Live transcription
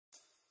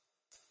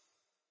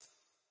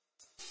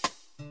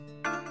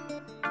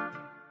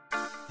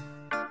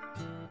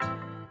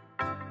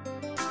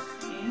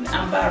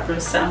I'm Barbara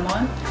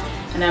Salmon,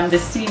 and I'm the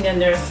Senior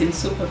Nursing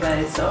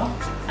Supervisor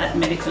at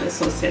Medical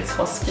Associates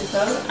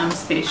Hospital. I'm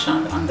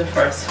stationed on the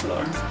first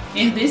floor.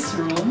 In this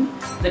room,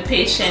 the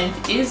patient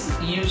is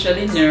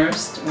usually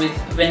nursed with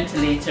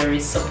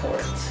ventilatory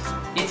support.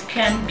 It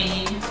can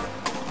be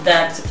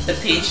that the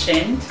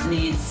patient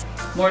needs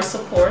more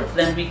support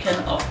than we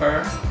can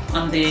offer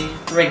on the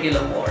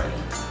regular ward.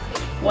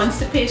 Once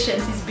the patient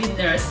is being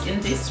nursed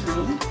in this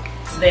room,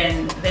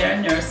 then they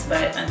are nursed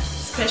by a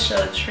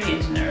special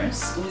trained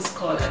nurse who is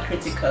called a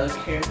critical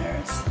care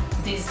nurse.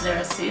 These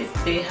nurses,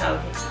 they have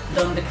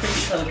done the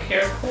critical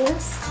care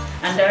course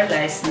and are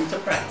licensed to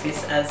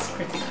practice as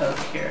critical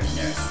care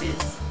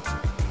nurses.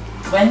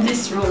 When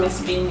this room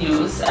is being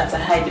used as a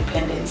high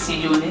dependency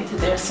unit,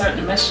 there are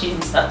certain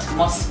machines that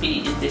must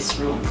be in this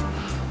room.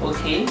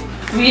 Okay,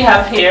 we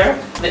have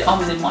here the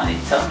Omni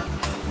monitor.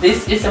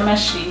 This is a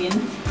machine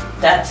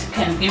that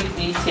can give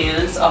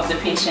details of the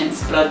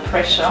patient's blood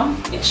pressure.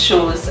 It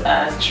shows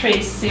a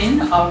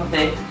tracing of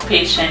the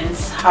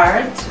patient's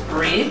heart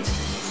rate,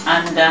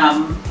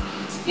 and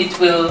it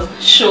will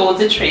show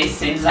the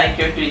tracing like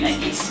you're doing an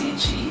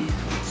ECG.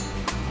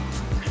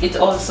 It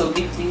also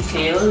gives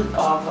detail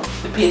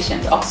of the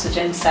patient's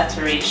oxygen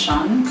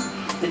saturation,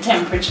 the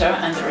temperature,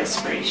 and the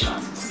respiration.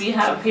 We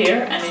have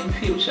here an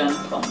infusion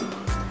pump,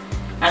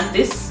 and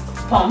this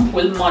pump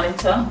will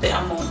monitor the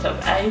amount of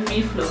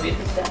IV fluid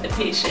that the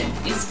patient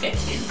is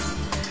getting.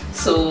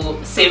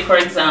 So say for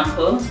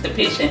example, the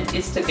patient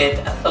is to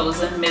get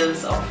 1,000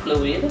 mils of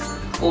fluid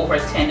over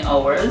 10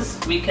 hours.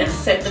 We can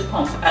set the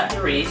pump at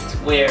the rate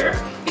where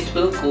it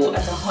will go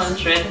at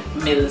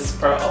 100 mils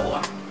per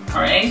hour.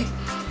 Alright?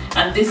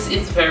 And this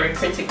is very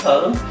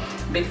critical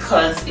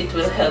because it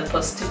will help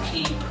us to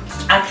keep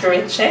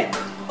accurate check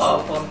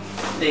of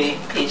the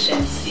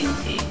patient's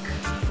intake.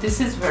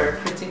 This is very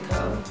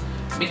critical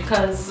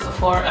because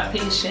for a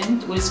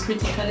patient who is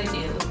critically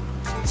ill,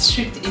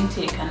 strict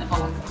intake and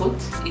output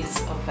is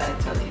of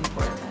vital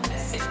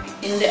importance.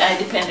 In the high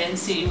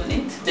dependency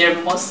unit,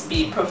 there must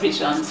be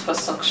provisions for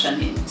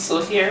suctioning.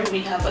 So here we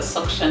have a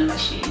suction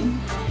machine,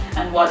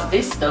 and what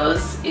this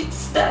does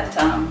is that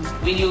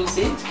we use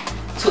it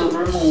to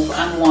remove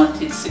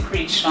unwanted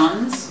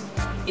secretions.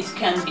 It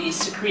can be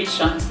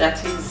secretions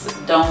that is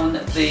down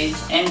the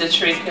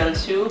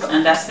endotracheal tube,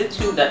 and that's the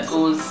tube that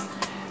goes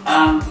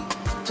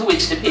to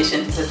which the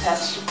patient is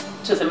attached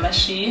to the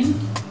machine,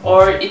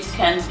 or it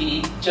can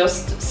be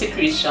just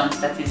secretions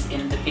that is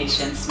in the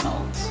patient's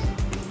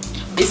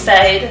mouth.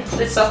 Beside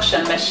the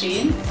suction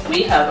machine,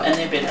 we have a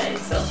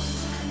nebulizer,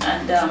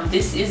 and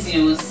this is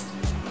used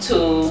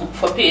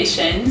for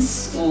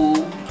patients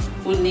who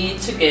need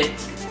to get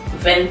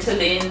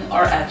Ventolin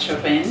or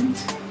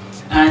Atrovent,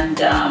 and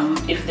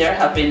if they're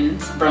having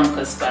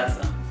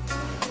bronchospasm.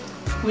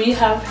 We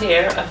have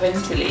here a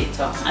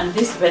ventilator, and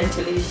this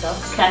ventilator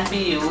can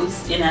be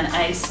used in an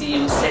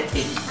ICU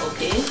setting.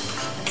 Okay,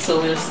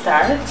 so we'll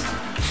start,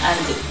 and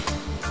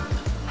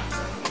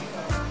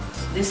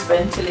this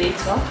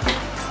ventilator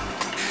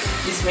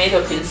is made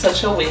up in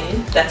such a way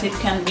that it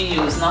can be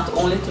used not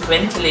only to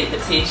ventilate the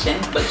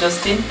patient, but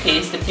just in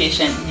case the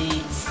patient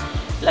needs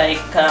like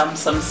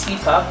some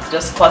CPAP,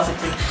 just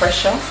positive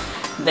pressure,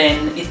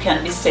 then it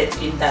can be set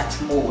in that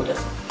mode.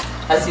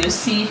 As you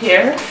see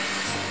here,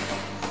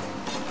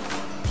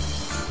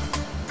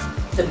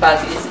 the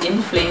bag is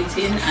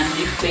inflating and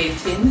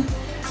deflating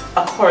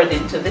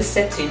according to the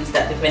settings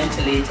that the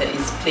ventilator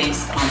is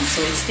placed on.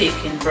 So it's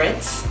taking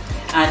breaths,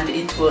 and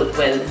it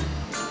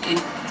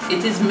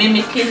is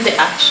mimicking the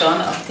action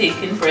of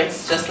taking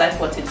breaths, just like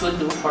what it would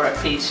do for a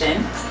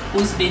patient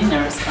who's been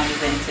nursed on the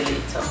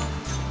ventilator.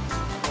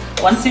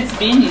 Once it's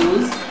being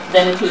used,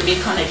 then it will be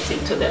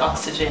connected to the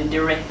oxygen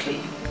directly.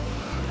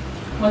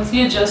 What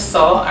you just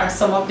saw are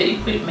some of the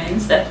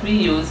equipments that we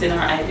use in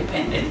our high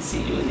dependency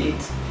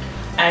unit.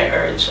 I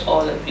urge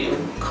all of you,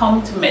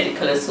 come to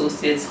Medical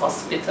Associates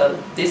Hospital.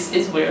 This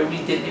is where we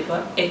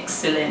deliver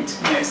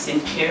excellent nursing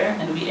care,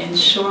 and we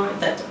ensure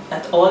that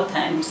at all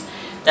times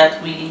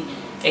that we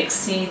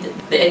exceed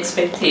the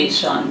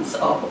expectations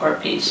of our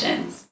patients.